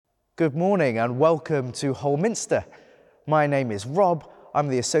Good morning and welcome to Holminster. My name is Rob, I'm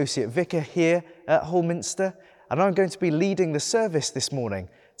the Associate Vicar here at Holminster, and I'm going to be leading the service this morning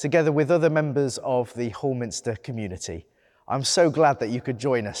together with other members of the Holminster community. I'm so glad that you could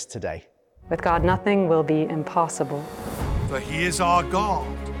join us today. With God, nothing will be impossible. For he is our God.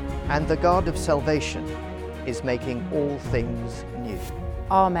 And the God of salvation is making all things new.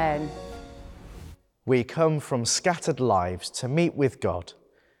 Amen. We come from scattered lives to meet with God.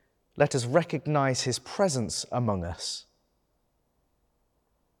 Let us recognise his presence among us.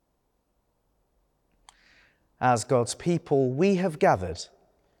 As God's people, we have gathered.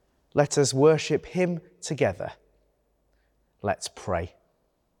 Let us worship him together. Let's pray.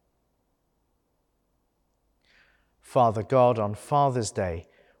 Father God, on Father's Day,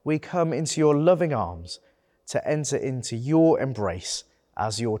 we come into your loving arms to enter into your embrace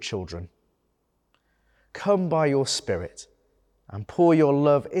as your children. Come by your Spirit and pour your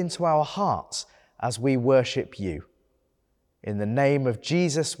love into our hearts as we worship you. In the name of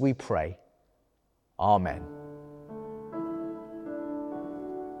Jesus we pray. Amen.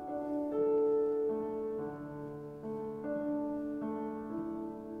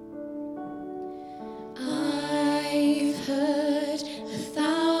 I've heard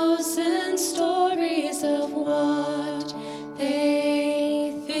 1,000 stories of what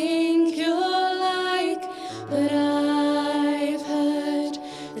they think you're like, but I've heard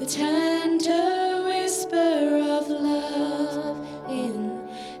the tender whisper of love in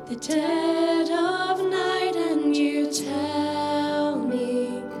the dead of night, and you tell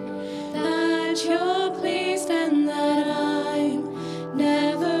me that you're pleased and that I'm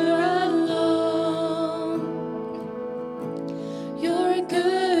never alone. You're a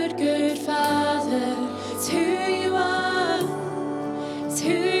good, good Father. It's who you are. It's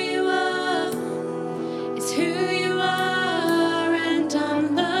who you are. It's who you are, and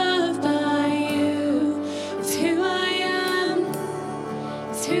I'm loved by you. It's who I am.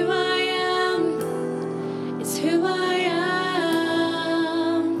 It's who I am. It's who I am.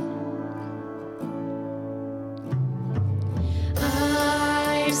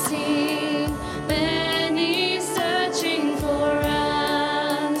 I've seen many searching for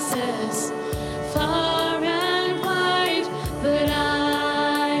answers far and wide, but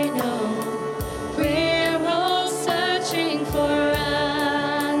I know we're all searching for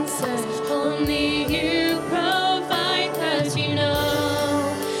answers. Only you provide, 'cause you know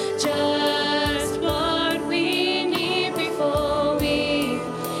just what we need before we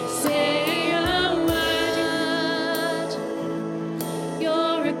say a word.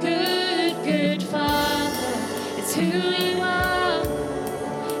 You're a good, good Father. It's who you are.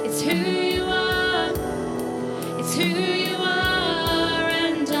 It's who you are. It's who you are,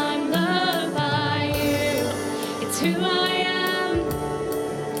 and I'm loved by you. It's who I am.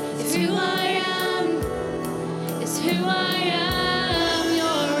 It's who I am. It's who I am.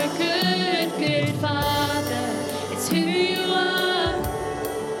 You're a good, good Father. It's who you are.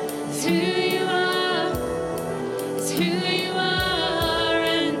 It's who you are. It's who you are,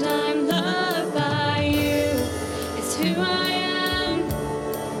 and I'm loved by you. It's who I am.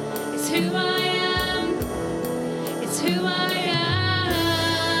 It's who I am. It's who I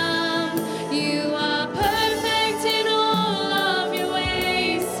am. You are perfect in all of your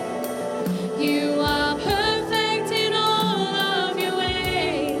ways. You are perfect in all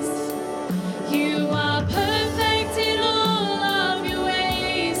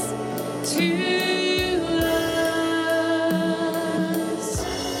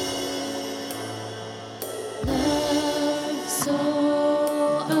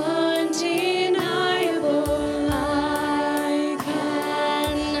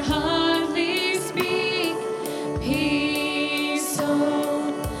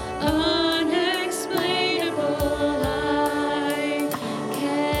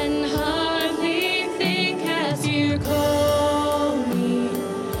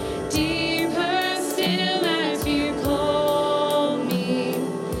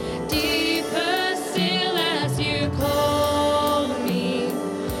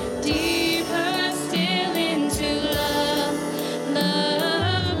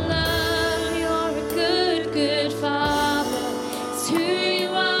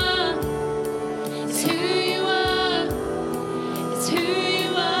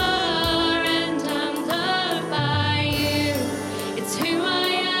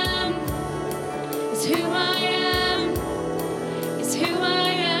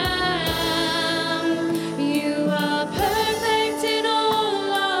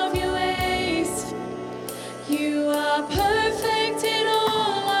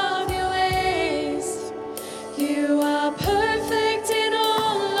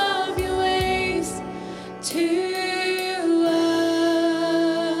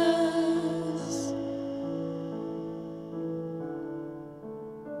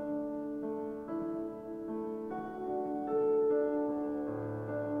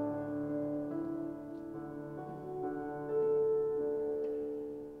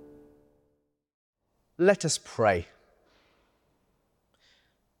Let us pray.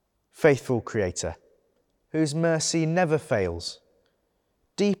 Faithful Creator, whose mercy never fails,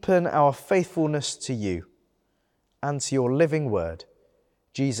 deepen our faithfulness to you and to your living word,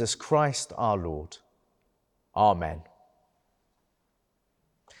 Jesus Christ our Lord. Amen.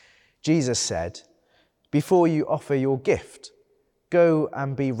 Jesus said, "Before you offer your gift, go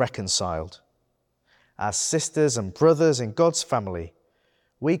and be reconciled." As sisters and brothers in God's family,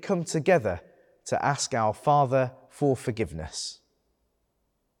 we come together to ask our Father for forgiveness.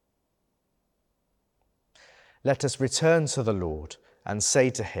 Let us return to the Lord and say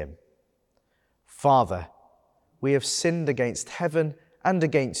to him, "Father, we have sinned against heaven and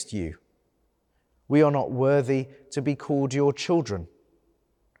against you. We are not worthy to be called your children.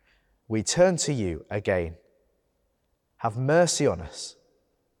 We turn to you again. Have mercy on us.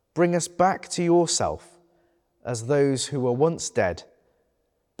 Bring us back to yourself as those who were once dead,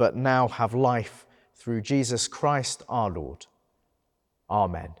 but now have life through Jesus Christ our Lord.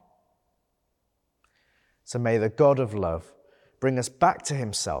 Amen." So may the God of love bring us back to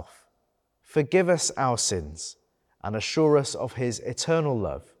himself, forgive us our sins, and assure us of his eternal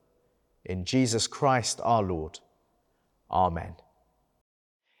love. In Jesus Christ our Lord. Amen.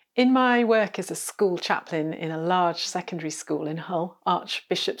 In my work as a school chaplain in a large secondary school in Hull,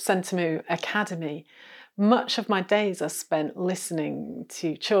 Archbishop Sentamu Academy, much of my days are spent listening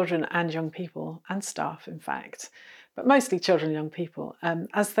to children and young people, and staff in fact, but mostly children and young people,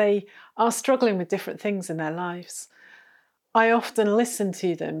 as they are struggling with different things in their lives. I often listen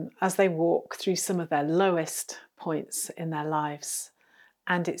to them as they walk through some of their lowest points in their lives,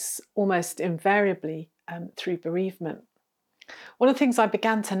 and it's almost invariably through bereavement. One of the things I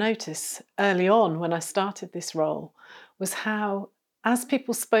began to notice early on when I started this role was how, as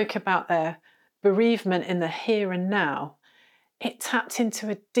people spoke about their bereavement in the here and now, it tapped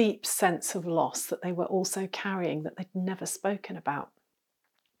into a deep sense of loss that they were also carrying that they'd never spoken about.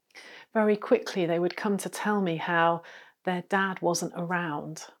 Very quickly, they would come to tell me how their dad wasn't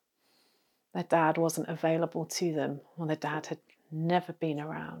around. Their dad wasn't available to them, or their dad had never been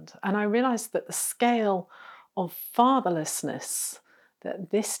around. And I realised that the scale of fatherlessness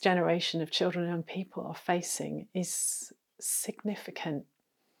that this generation of children and young people are facing is significant.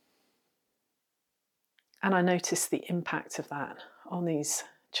 And I noticed the impact of that on these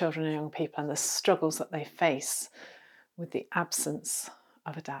children and young people and the struggles that they face with the absence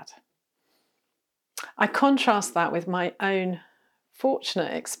of a dad. I contrast that with my own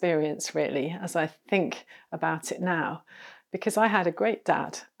fortunate experience, really, as I think about it now, because I had a great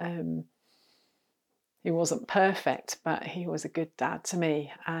dad. He wasn't perfect, but he was a good dad to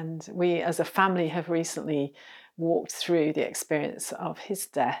me. And we as a family have recently walked through the experience of his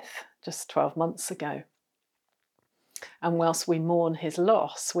death just 12 months ago. And whilst we mourn his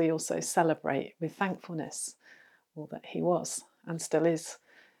loss, we also celebrate with thankfulness all that he was and still is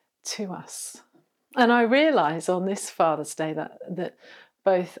to us. And I realise on this Father's Day that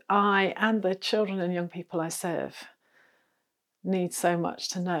both I and the children and young people I serve need so much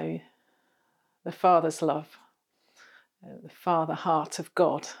to know the Father's love, the Father heart of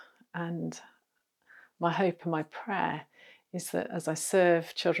God. And my hope and my prayer is that as I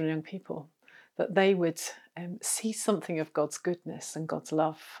serve children and young people, that they would see something of God's goodness and God's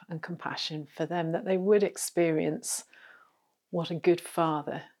love and compassion for them, that they would experience what a good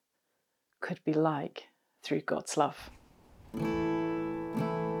Father could be like through God's love.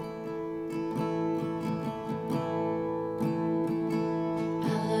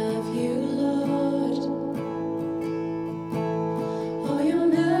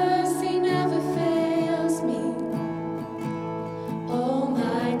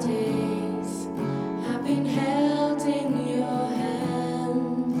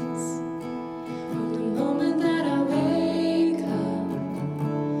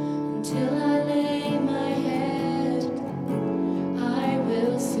 Till I lay my head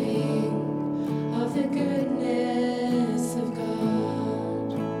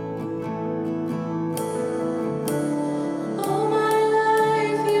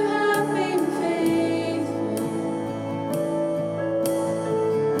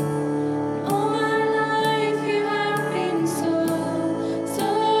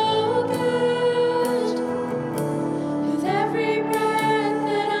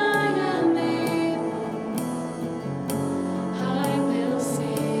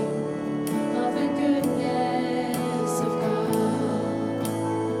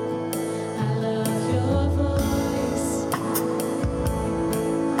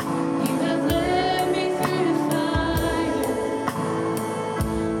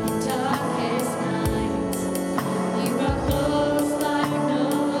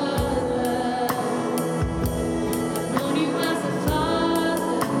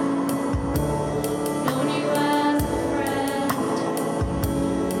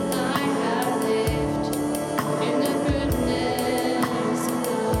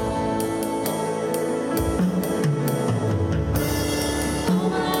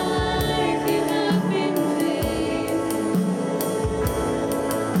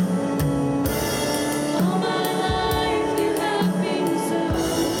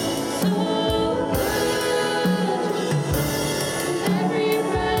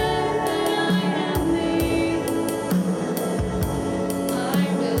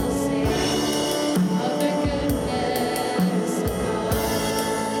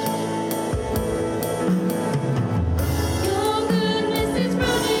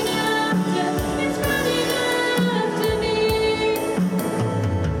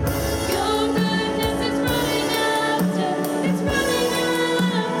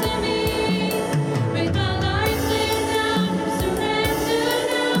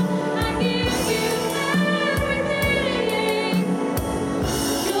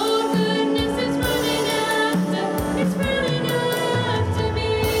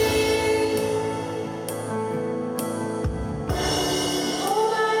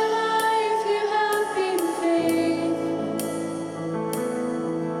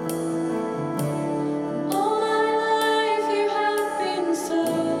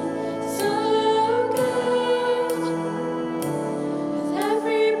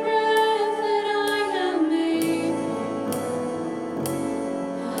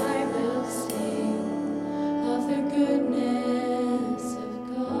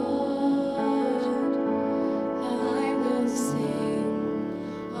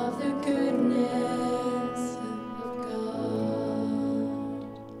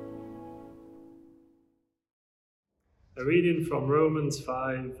A reading from Romans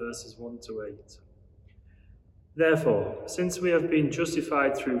 5, verses 1 to 8. Therefore, since we have been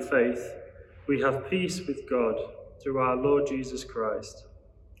justified through faith, we have peace with God through our Lord Jesus Christ,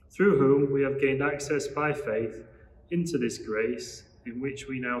 through whom we have gained access by faith into this grace in which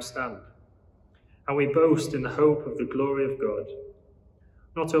we now stand. And we boast in the hope of the glory of God.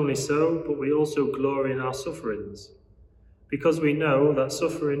 Not only so, but we also glory in our sufferings, because we know that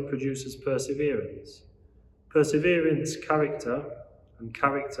suffering produces perseverance. Perseverance, character, and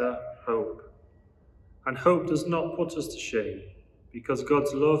character, hope. And hope does not put us to shame, because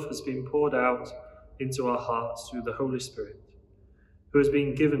God's love has been poured out into our hearts through the Holy Spirit, who has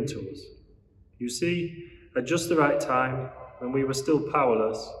been given to us. You see, at just the right time, when we were still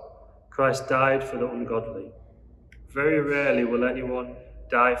powerless, Christ died for the ungodly. Very rarely will anyone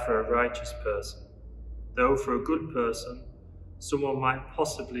die for a righteous person, though for a good person, someone might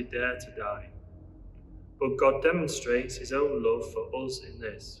possibly dare to die. But God demonstrates his own love for us in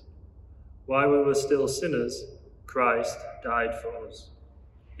this: while we were still sinners, Christ died for us.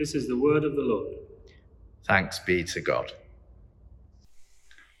 This is the word of the Lord. Thanks be to God.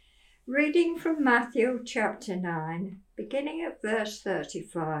 Reading from Matthew chapter 9, beginning at verse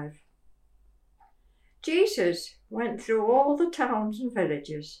 35. Jesus went through all the towns and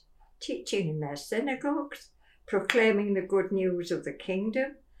villages, teaching in their synagogues, proclaiming the good news of the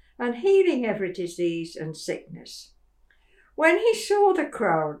kingdom, and healing every disease and sickness. When he saw the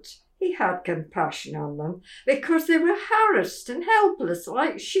crowds, he had compassion on them, because they were harassed and helpless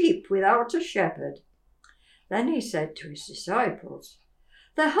like sheep without a shepherd. Then he said to his disciples,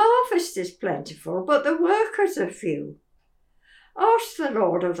 "The harvest is plentiful, but the workers are few. Ask the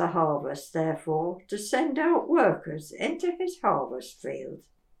Lord of the harvest, therefore, to send out workers into his harvest field."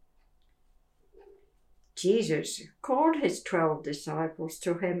 Jesus called his 12 disciples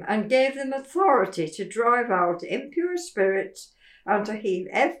to him and gave them authority to drive out impure spirits and to heal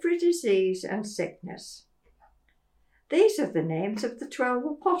every disease and sickness. These are the names of the 12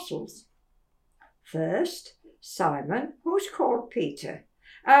 apostles. First, Simon, who is called Peter,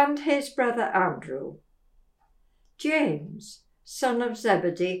 and his brother Andrew. James, son of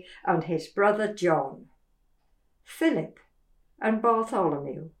Zebedee, and his brother John. Philip and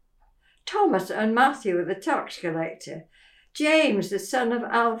Bartholomew. Thomas and Matthew the tax collector, James the son of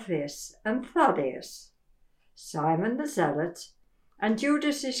Alphaeus and Thaddeus, Simon the Zealot, and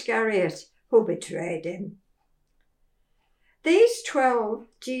Judas Iscariot, who betrayed him. These 12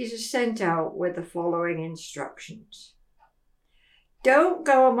 Jesus sent out with the following instructions. Don't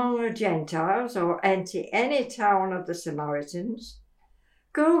go among the Gentiles or enter any town of the Samaritans.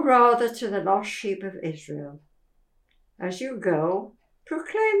 Go rather to the lost sheep of Israel. As you go,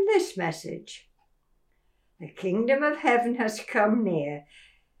 proclaim this message: the kingdom of heaven has come near.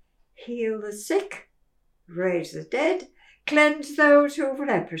 Heal the sick, raise the dead, cleanse those who have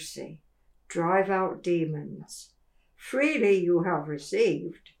leprosy, drive out demons. Freely you have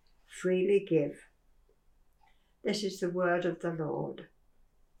received, freely give. This is the word of the Lord.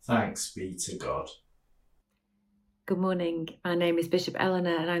 Thanks be to God. Good morning. My name is Bishop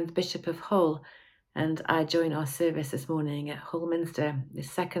Eleanor and I'm the Bishop of Hull, and I join our service this morning at Hull Minster, the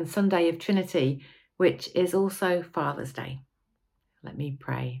second Sunday of Trinity, which is also Father's Day. Let me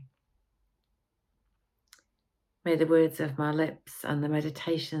pray. May the words of my lips and the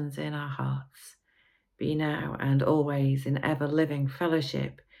meditations in our hearts be now and always in ever-living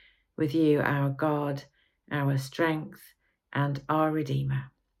fellowship with you, our God, our strength, and our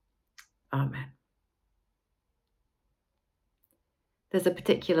Redeemer. Amen. There's a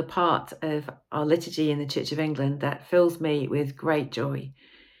particular part of our liturgy in the Church of England that fills me with great joy.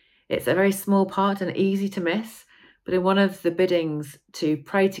 It's a very small part and easy to miss, but in one of the biddings to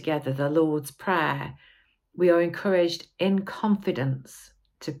pray together the Lord's Prayer, we are encouraged in confidence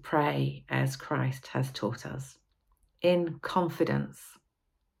to pray as Christ has taught us. In confidence.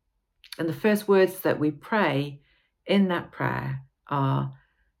 And the first words that we pray in that prayer are,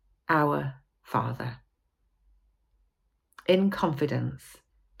 Our Father. In confidence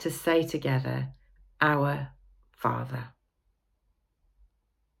to say together, Our Father.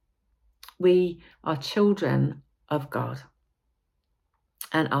 We are children of God,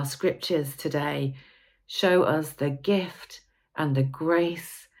 and our scriptures today show us the gift and the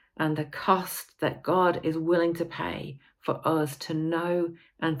grace and the cost that God is willing to pay for us to know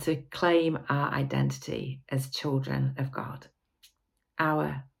and to claim our identity as children of God.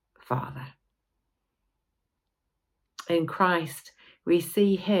 Our Father. In Christ, we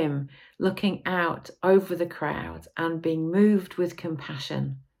see him looking out over the crowd and being moved with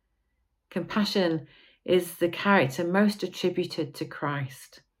compassion. Compassion is the character most attributed to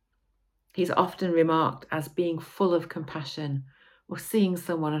Christ. He's often remarked as being full of compassion, or seeing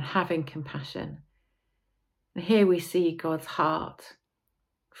someone and having compassion. And here we see God's heart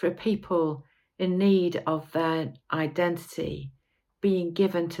for people in need of their identity being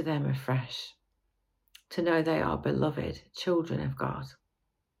given to them afresh, to know they are beloved children of God.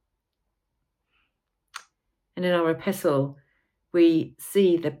 And in our epistle, we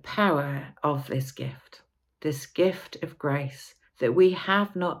see the power of this gift of grace that we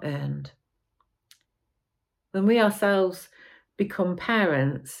have not earned. When we ourselves become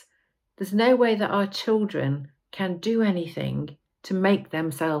parents, there's no way that our children can do anything to make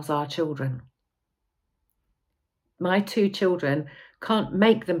themselves our children. My 2 children can't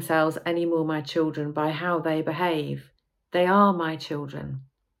make themselves any more my children by how they behave. They are my children.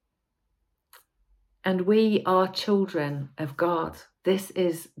 And we are children of God. This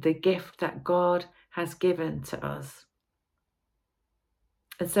is the gift that God has given to us.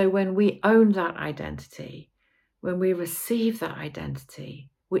 And so when we own that identity, when we receive that identity,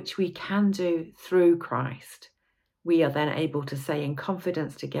 which we can do through Christ, we are then able to say in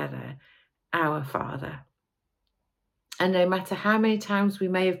confidence together, our Father. And no matter how many times we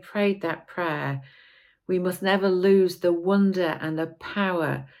may have prayed that prayer, we must never lose the wonder and the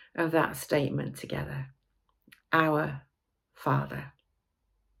power of that statement together. Our Father.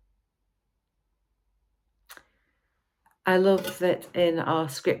 I love that in our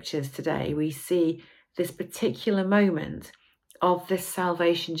scriptures today we see this particular moment of this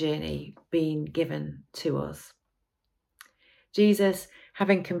salvation journey being given to us. Jesus,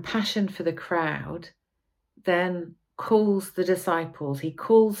 having compassion for the crowd, then calls the disciples. He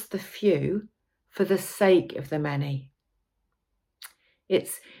calls the few for the sake of the many.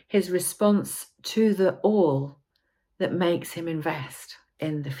 It's his response to the all that makes him invest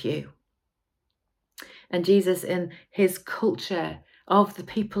in the few. And Jesus, in his culture of the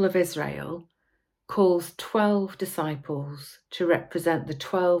people of Israel, calls 12 disciples to represent the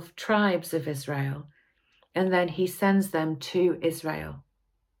 12 tribes of Israel, and then he sends them to Israel.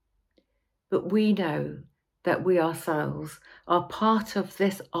 But we know that we ourselves are part of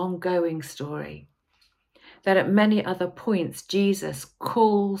this ongoing story, that at many other points Jesus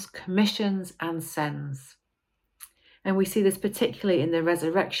calls, commissions and sends. And we see this particularly in the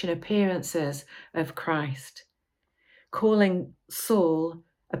resurrection appearances of Christ, calling Saul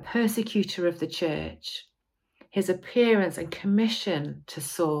a persecutor of the church. His appearance and commission to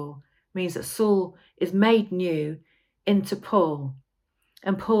Saul means that Saul is made new into Paul,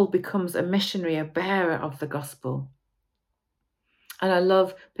 and Paul becomes a missionary, a bearer of the gospel. And I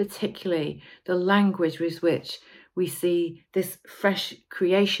love particularly the language with which we see this fresh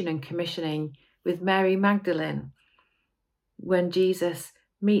creation and commissioning with Mary Magdalene, when Jesus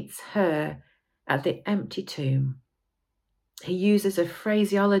meets her at the empty tomb. He uses a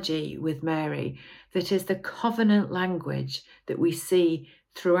phraseology with Mary that is the covenant language that we see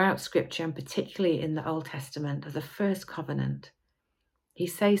throughout Scripture, and particularly in the Old Testament, of the first covenant. He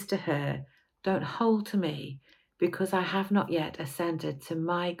says to her, "Don't hold to me, because I have not yet ascended to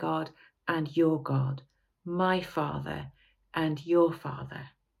my God and your God, my Father and your Father."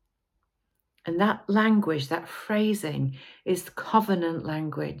 And that language, that phrasing, is covenant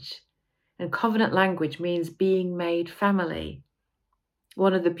language. And covenant language means being made family.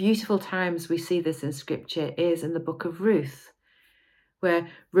 One of the beautiful times we see this in Scripture is in the book of Ruth, where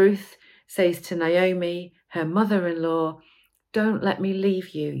Ruth says to Naomi, her mother-in-law, "Don't let me leave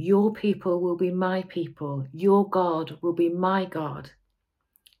you. Your people will be my people. Your God will be my God."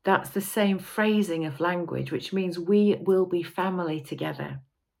 That's the same phrasing of language, which means we will be family together.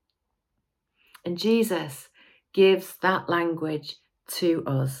 And Jesus gives that language to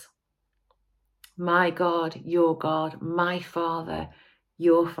us. My God, your God, my Father,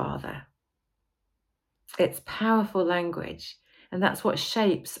 your Father. It's powerful language, and that's what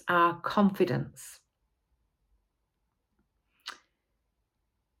shapes our confidence.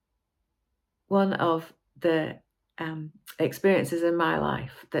 One of the experiences in my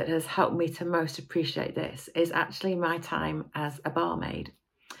life that has helped me to most appreciate this is actually my time as a barmaid.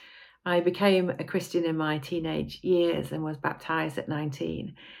 I became a Christian in my teenage years and was baptised at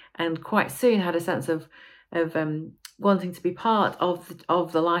 19, and quite soon had a sense of wanting to be part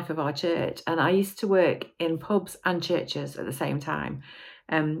of the life of our church. And I used to work in pubs and churches at the same time,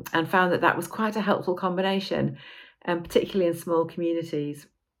 and found that was quite a helpful combination, particularly in small communities.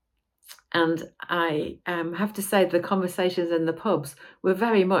 And I have to say the conversations in the pubs were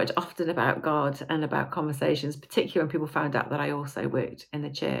very much often about God and about conversations, particularly when people found out that I also worked in the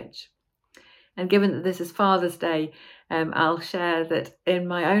church. And given that this is Father's Day, I'll share that in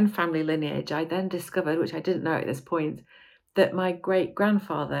my own family lineage, I then discovered, which I didn't know at this point, that my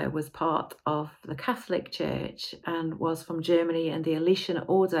great-grandfather was part of the Catholic Church and was from Germany and the Aleutian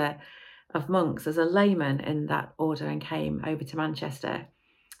Order of monks as a layman in that order, and came over to Manchester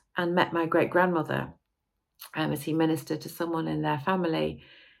and met my great-grandmother as he ministered to someone in their family.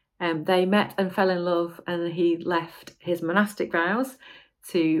 They met and fell in love, and he left his monastic vows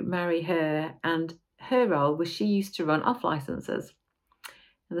to marry her, and her role was she used to run off licenses.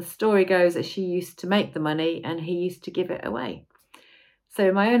 And the story goes that she used to make the money and he used to give it away. So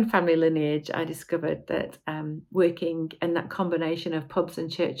in my own family lineage, I discovered that working in that combination of pubs and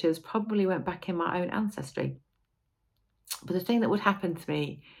churches probably went back in my own ancestry. But the thing that would happen to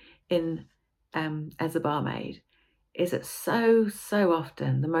me as a barmaid is that so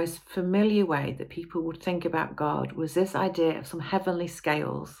often the most familiar way that people would think about God was this idea of some heavenly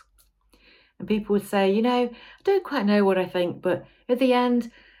scales. And people would say, I don't quite know what I think, but at the end,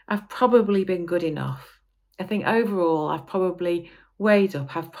 I've probably been good enough. I think overall, I've probably weighed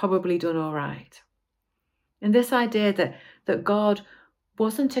up, I've probably done all right. And this idea that God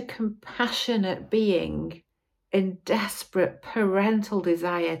wasn't a compassionate being in desperate parental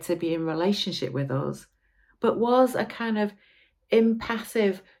desire to be in relationship with us, but was a kind of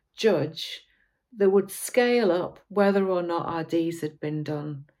impassive judge that would scale up whether or not our deeds had been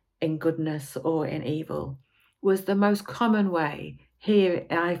done in goodness or in evil, was the most common way here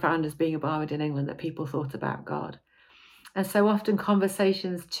I found as being a barmaid in England that people thought about God. And so often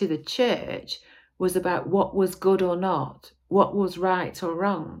conversations to the church was about what was good or not, what was right or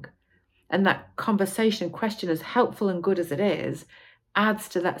wrong. And that conversation question, as helpful and good as it is, adds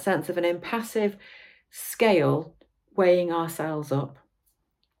to that sense of an impassive scale weighing ourselves up.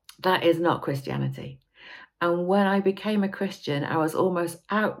 That is not Christianity. And when I became a Christian, I was almost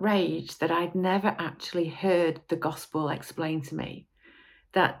outraged that I'd never actually heard the gospel explained to me.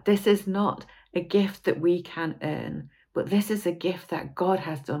 That this is not a gift that we can earn, but this is a gift that God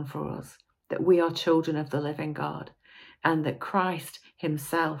has done for us, that we are children of the living God, and that Christ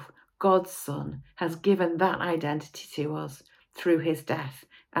himself, God's Son, has given that identity to us through his death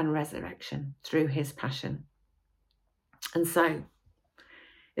and resurrection, through his passion. And so,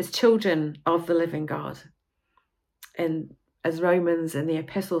 as children of the living God, and as Romans in the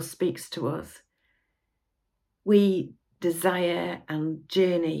epistle speaks to us, we desire and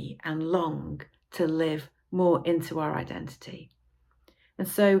journey and long to live more into our identity. And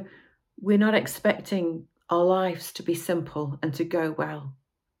so we're not expecting our lives to be simple and to go well.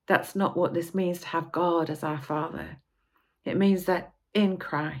 That's not what this means to have God as our Father. It means that in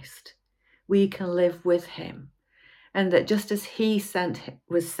Christ we can live with him, and that just as he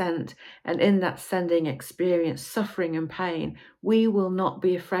was sent, and in that sending experience suffering and pain, we will not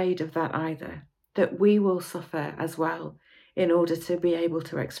be afraid of that either, that we will suffer as well in order to be able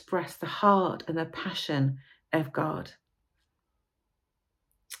to express the heart and the passion of God.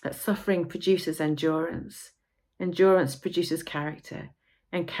 That suffering produces endurance, endurance produces character,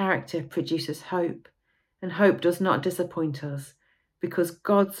 and character produces hope, and hope does not disappoint us because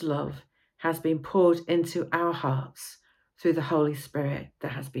God's love has been poured into our hearts through the Holy Spirit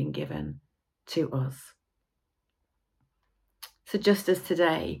that has been given to us. So just as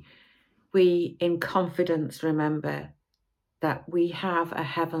today, we in confidence remember that we have a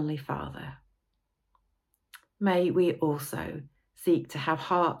heavenly Father, may we also seek to have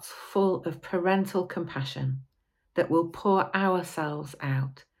hearts full of parental compassion that will pour ourselves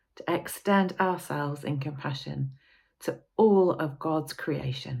out, to extend ourselves in compassion to all of God's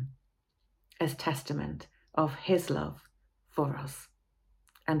creation as testament of his love for us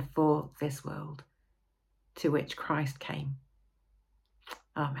and for this world to which Christ came.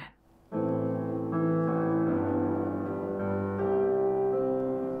 Amen.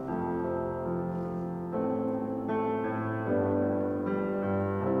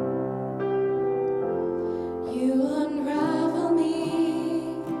 You unravel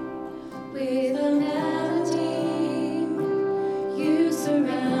me with a melody. You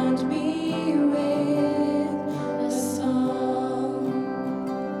surround me with a song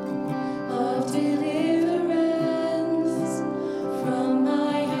of deliverance from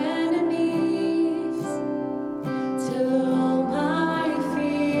my hands.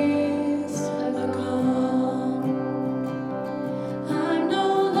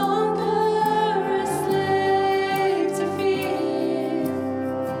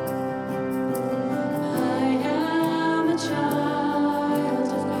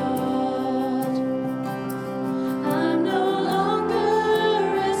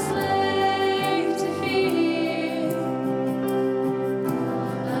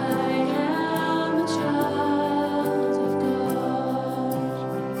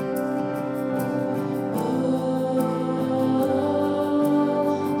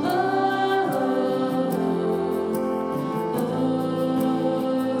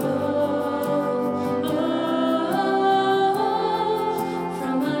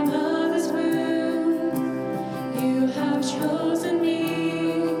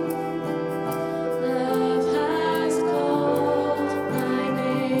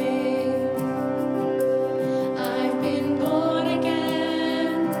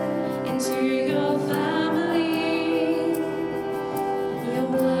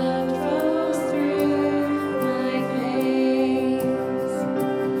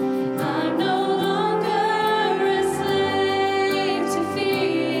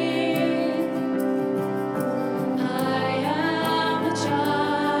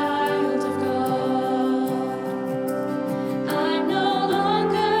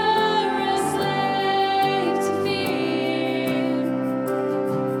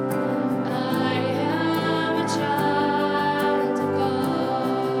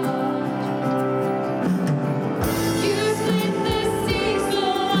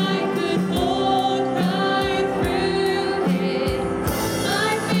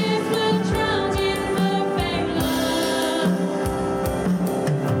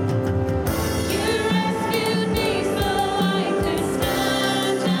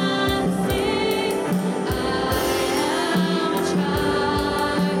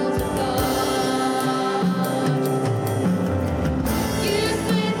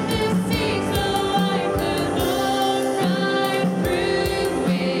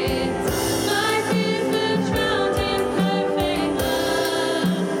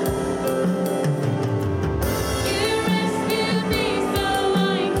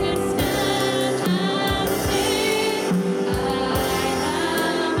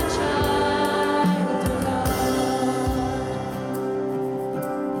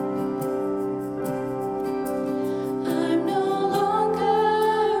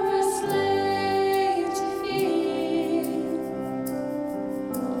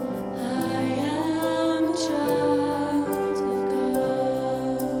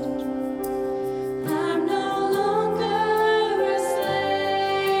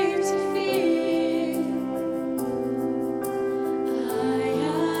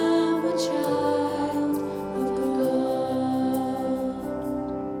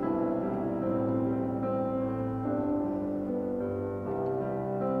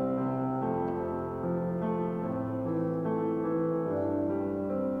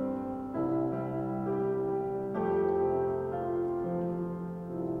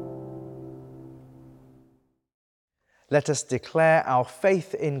 let us declare our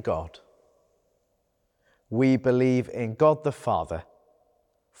faith in God. We believe in God the Father,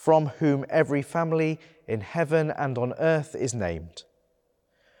 from whom every family in heaven and on earth is named.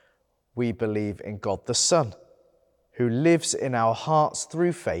 We believe in God the Son, who lives in our hearts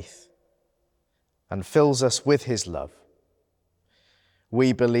through faith and fills us with his love.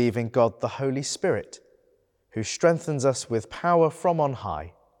 We believe in God the Holy Spirit, who strengthens us with power from on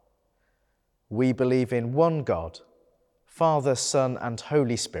high. We believe in one God, Father, Son, and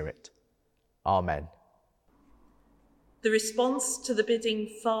Holy Spirit. Amen. The response to the bidding,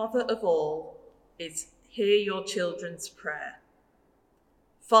 Father of all, is hear your children's prayer.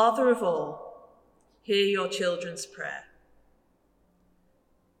 Father of all, hear your children's prayer.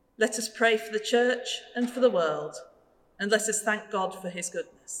 Let us pray for the church and for the world, and let us thank God for his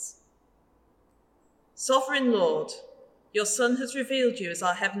goodness. Sovereign Lord, your Son has revealed you as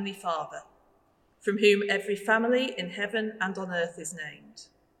our Heavenly Father, from whom every family in heaven and on earth is named.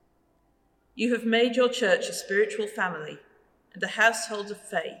 You have made your church a spiritual family and a household of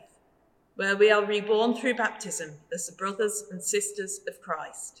faith, where we are reborn through baptism as the brothers and sisters of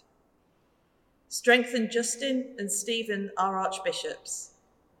Christ. Strengthen Justin and Stephen, our archbishops,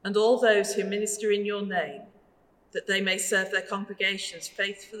 and all those who minister in your name, that they may serve their congregations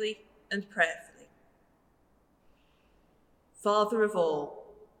faithfully and prayerfully. Father of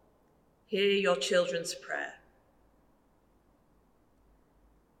all, hear your children's prayer.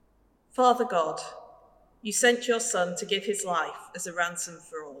 Father God, you sent your Son to give his life as a ransom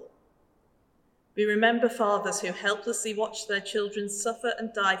for all. We remember fathers who helplessly watch their children suffer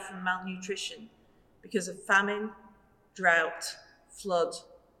and die from malnutrition because of famine, drought, flood,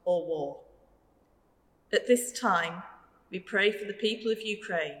 or war. At this time, we pray for the people of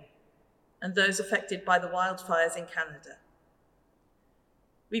Ukraine and those affected by the wildfires in Canada.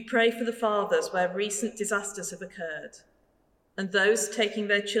 We pray for the fathers where recent disasters have occurred and those taking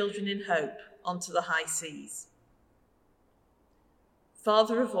their children in hope onto the high seas.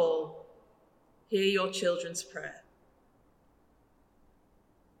 Father of all, hear your children's prayer.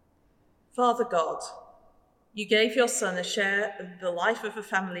 Father God, you gave your Son a share of the life of a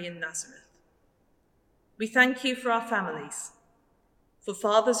family in Nazareth. We thank you for our families, for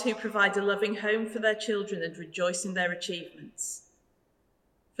fathers who provide a loving home for their children and rejoice in their achievements,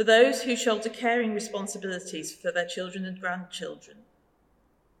 for those who shoulder caring responsibilities for their children and grandchildren,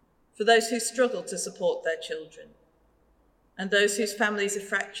 for those who struggle to support their children, and those whose families are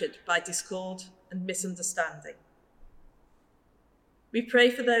fractured by discord and misunderstanding. We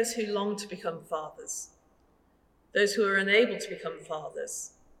pray for those who long to become fathers, those who are unable to become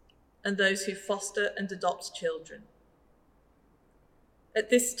fathers, and those who foster and adopt children. At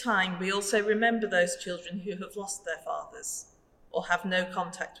this time, we also remember those children who have lost their fathers or have no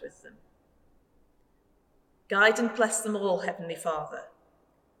contact with them. Guide and bless them all, Heavenly Father,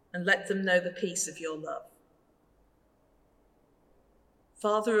 and let them know the peace of your love.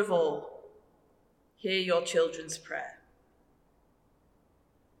 Father of all, hear your children's prayer.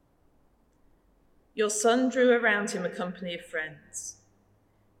 Your Son drew around him a company of friends.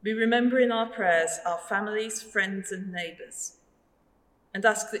 We remember in our prayers our families, friends, and neighbours, and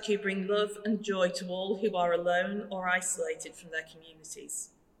ask that you bring love and joy to all who are alone or isolated from their communities.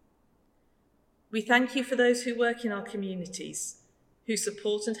 We thank you for those who work in our communities, who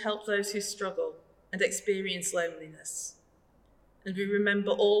support and help those who struggle and experience loneliness. And we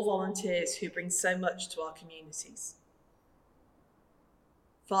remember all volunteers who bring so much to our communities.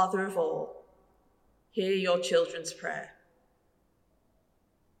 Father of all, hear your children's prayer.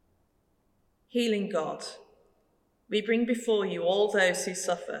 Healing God, we bring before you all those who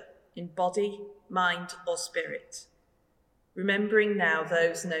suffer in body, mind, or spirit, remembering now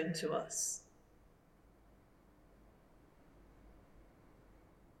those known to us.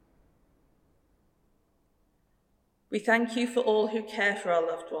 We thank you for all who care for our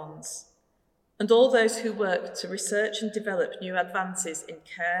loved ones, and all those who work to research and develop new advances in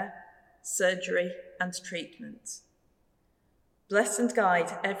care, surgery, and treatment. Bless and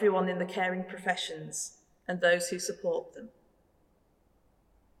guide everyone in the caring professions and those who support them.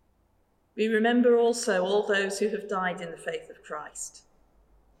 We remember also all those who have died in the faith of Christ.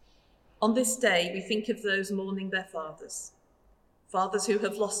 On this day, we think of those mourning their fathers, fathers who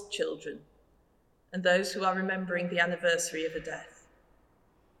have lost children, and those who are remembering the anniversary of a death.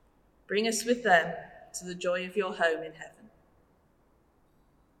 Bring us with them to the joy of your home in heaven.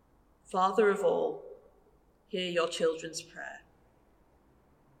 Father of all, hear your children's prayer.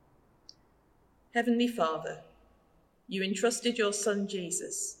 Heavenly Father, you entrusted your Son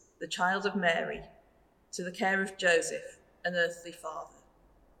Jesus, the child of Mary, to the care of Joseph, an earthly father.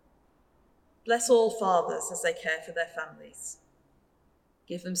 Bless all fathers as they care for their families.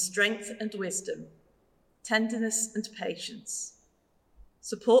 Give them strength and wisdom, tenderness and patience.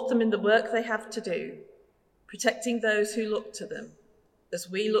 Support them in the work they have to do, protecting those who look to them, as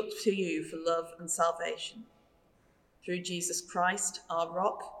we look to you for love and salvation. Through Jesus Christ, our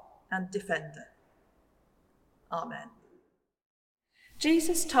rock and defender. Amen.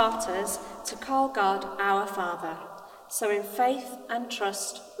 Jesus taught us to call God our Father, so in faith and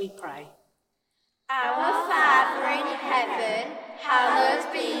trust we pray. Our Father in heaven,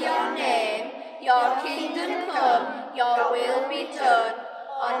 hallowed be your name. Your kingdom come, your will be done,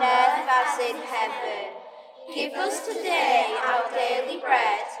 on earth as in heaven. Give us today our daily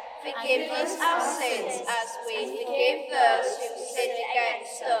bread. Forgive us our sins as we forgive those who sin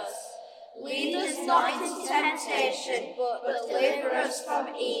against us. Lead us not into temptation, but deliver us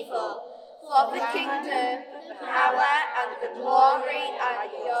from evil. For the kingdom, the power, and the glory are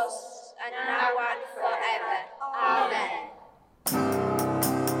yours, and now and forever. Amen.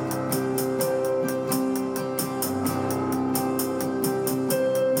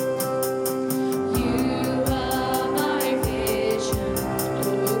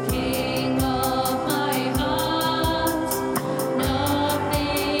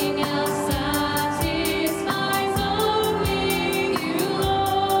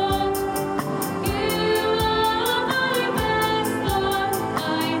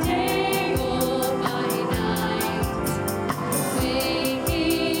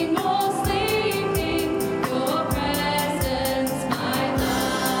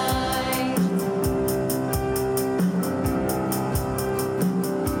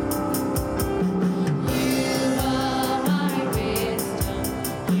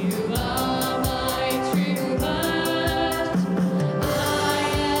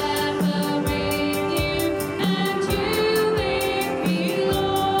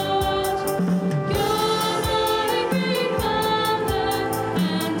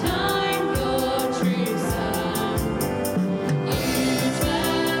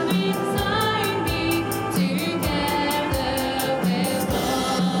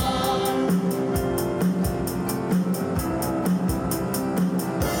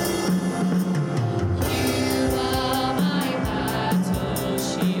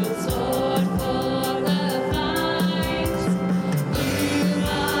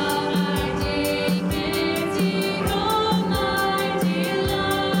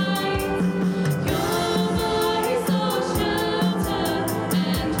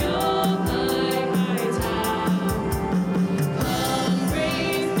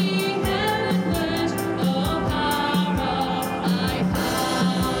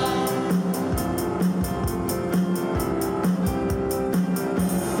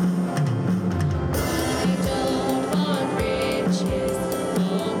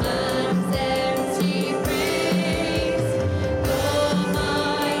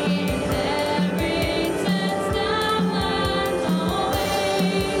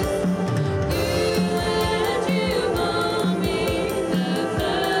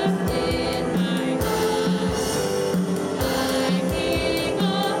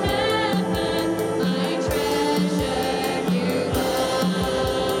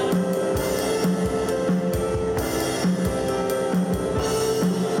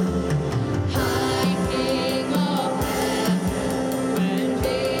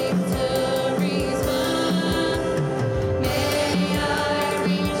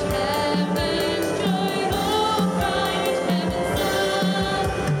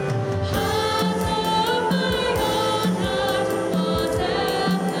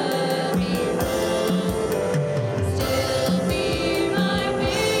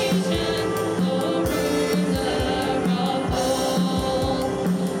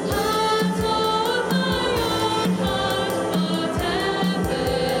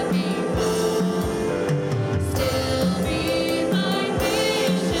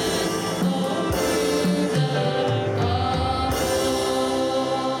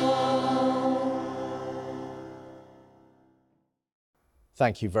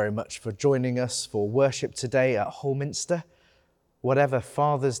 Thank you very much for joining us for worship today at Holminster. Whatever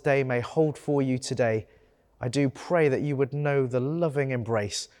Father's Day may hold for you today, I do pray that you would know the loving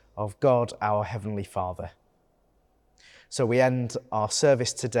embrace of God, our Heavenly Father. So we end our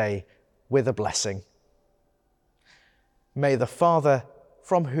service today with a blessing. May the Father,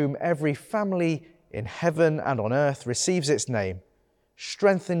 from whom every family in heaven and on earth receives its name,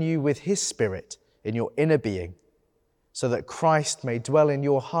 strengthen you with his Spirit in your inner being, so that Christ may dwell in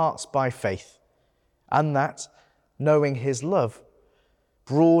your hearts by faith, and that, knowing his love,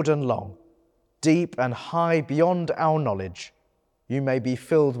 broad and long, deep and high beyond our knowledge, you may be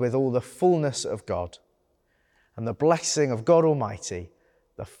filled with all the fullness of God. And the blessing of God Almighty,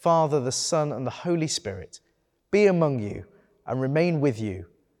 the Father, the Son, and the Holy Spirit, be among you and remain with you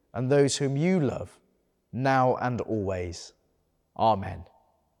and those whom you love, now and always. Amen.